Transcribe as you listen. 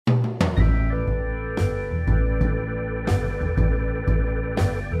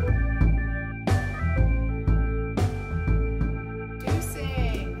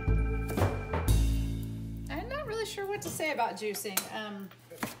say about juicing.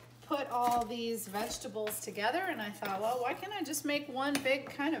 Put all these vegetables together and I thought, well, why can't I just make one big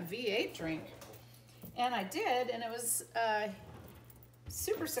kind of V8 drink? And I did, and it was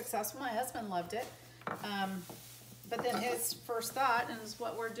super successful. My husband loved it. But then his first thought, and is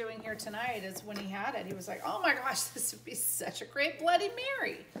what we're doing here tonight, is when he had it, he was like, oh my gosh, this would be such a great Bloody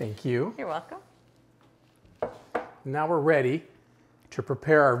Mary. Thank you. You're welcome. Now we're ready to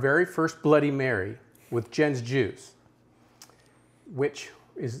prepare our very first Bloody Mary with Jenn's juice, which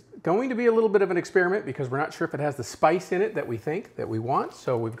is going to be a little bit of an experiment because we're not sure if it has the spice in it that we think that we want.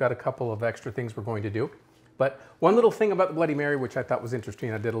 So we've got a couple of extra things we're going to do. But one little thing about the Bloody Mary, which I thought was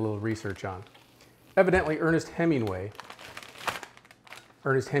interesting, I did a little research on. Evidently, Ernest Hemingway's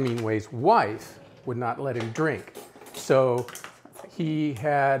wife would not let him drink. So he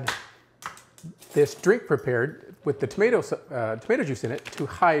had this drink prepared with the tomato juice in it to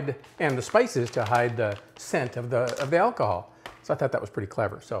hide, and the spices to hide the scent of the alcohol. So I thought that was pretty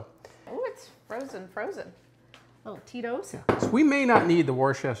clever. So, oh, it's frozen. Little Tito's. Yeah. So we may not need the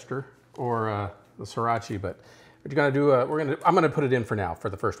Worcester or the Sriracha, but what you're gonna do, I'm gonna put it in for now for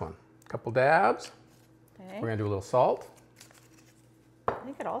the first one. A couple dabs. Okay. We're gonna do a little salt. I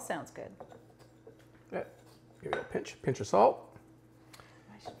think it all sounds good. Yeah. Give it a pinch of salt.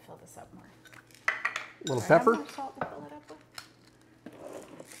 I should fill this up more. A little pepper. More salt to fill it up with?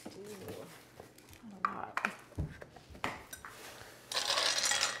 Not a lot.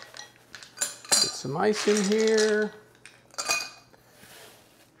 Get some ice in here.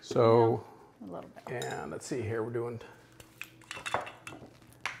 So, a little bit. And let's see here, we're doing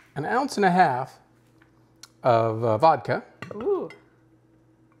 1.5 ounces of vodka. Ooh.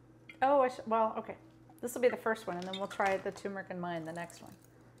 Oh, well, okay. This will be the first one, and then we'll try the turmeric and mine, the next one.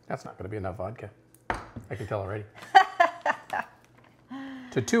 That's not going to be enough vodka. I can tell already.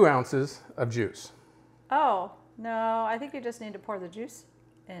 To 2 ounces of juice. Oh, no, I think you just need to pour the juice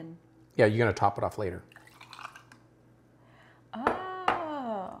in. Yeah, you're going to top it off later.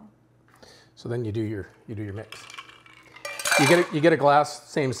 Oh. So then you do your mix. You get a glass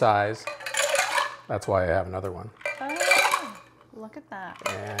same size. That's why I have another one. Oh, look at that.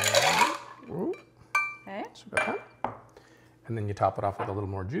 And, okay. So got that. And then you top it off with a little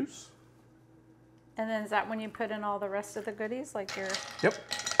more juice. And then is that when you put in all the rest of the goodies, like your... Yep.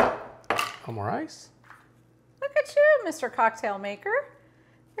 A little more ice. Look at you, Mr. Cocktail Maker.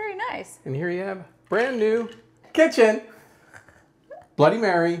 Very nice. And here you have brand new KitchJenn Bloody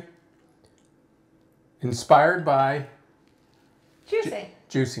Mary, inspired by juicing.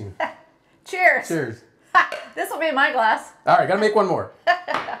 Juicing. Cheers. Cheers. This will be my glass. All right, gotta make one more.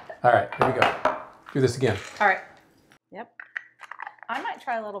 All right, here we go. Do this again. All right. Yep. I might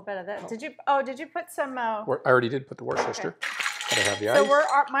try a little bit of that. Did you put some... I already did put the Worcester. Okay. But I have the so ice.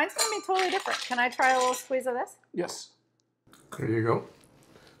 Mine's going to be totally different. Can I try a little squeeze of this? Yes. There you go.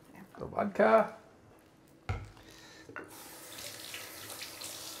 The vodka.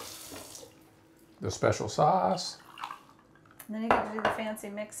 The special sauce. And then you get to do the fancy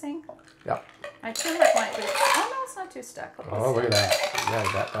mixing. Yep. My turmeric might be... Oh, no, it's not too stuck. Oh, look at that.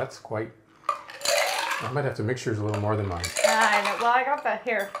 Yeah, that's quite... I might have to mix yours a little more than mine. I know. Well, I got that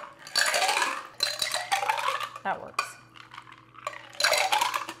here. That works.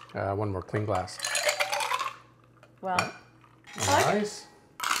 One more clean glass. Well, ice.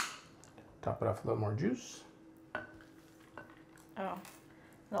 Top it off with a little more juice. Oh, a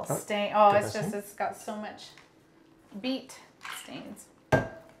little stain. Oh, it's got so much beet stains.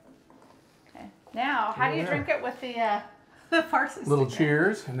 Okay. Now, how do you drink it with the parsley? Little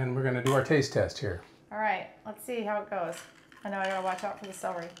cheers, and then we're going to do our taste test here. All right, let's see how it goes. I know I gotta watch out for the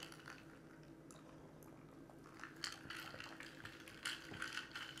celery.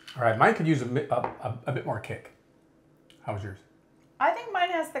 All right, mine could use a bit more kick. How was yours? I think mine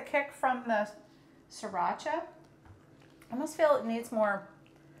has the kick from the Sriracha. I almost feel it needs more.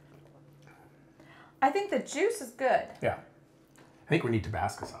 I think the juice is good. Yeah. I think we need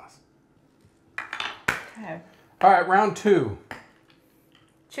Tabasco sauce. Okay. All right, round 2.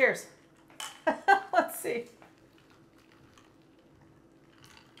 Cheers. Let's see.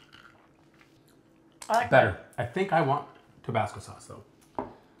 I like better. I think I want Tabasco sauce though.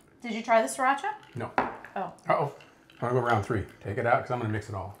 Did you try the Sriracha? No. Oh. Uh-oh. I'm gonna go round 3. Take it out because I'm gonna mix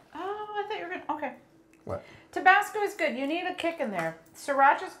it all. Oh, I thought you were gonna, okay. What? Tabasco is good. You need a kick in there.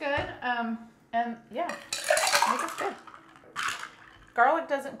 Sriracha's good. And yeah, I think it's good. Garlic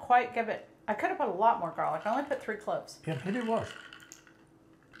doesn't quite give it, I could have put a lot more garlic. I only put 3 cloves. Yeah, maybe it was.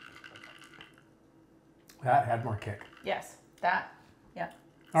 That had more kick. Yes, that, yeah.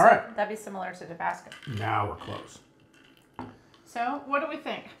 All right. That'd be similar to Tabasco. Now we're close. So, what do we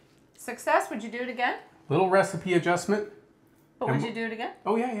think? Success, would you do it again? Little recipe adjustment. But would you do it again?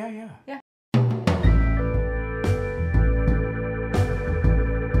 Oh, yeah. Yeah.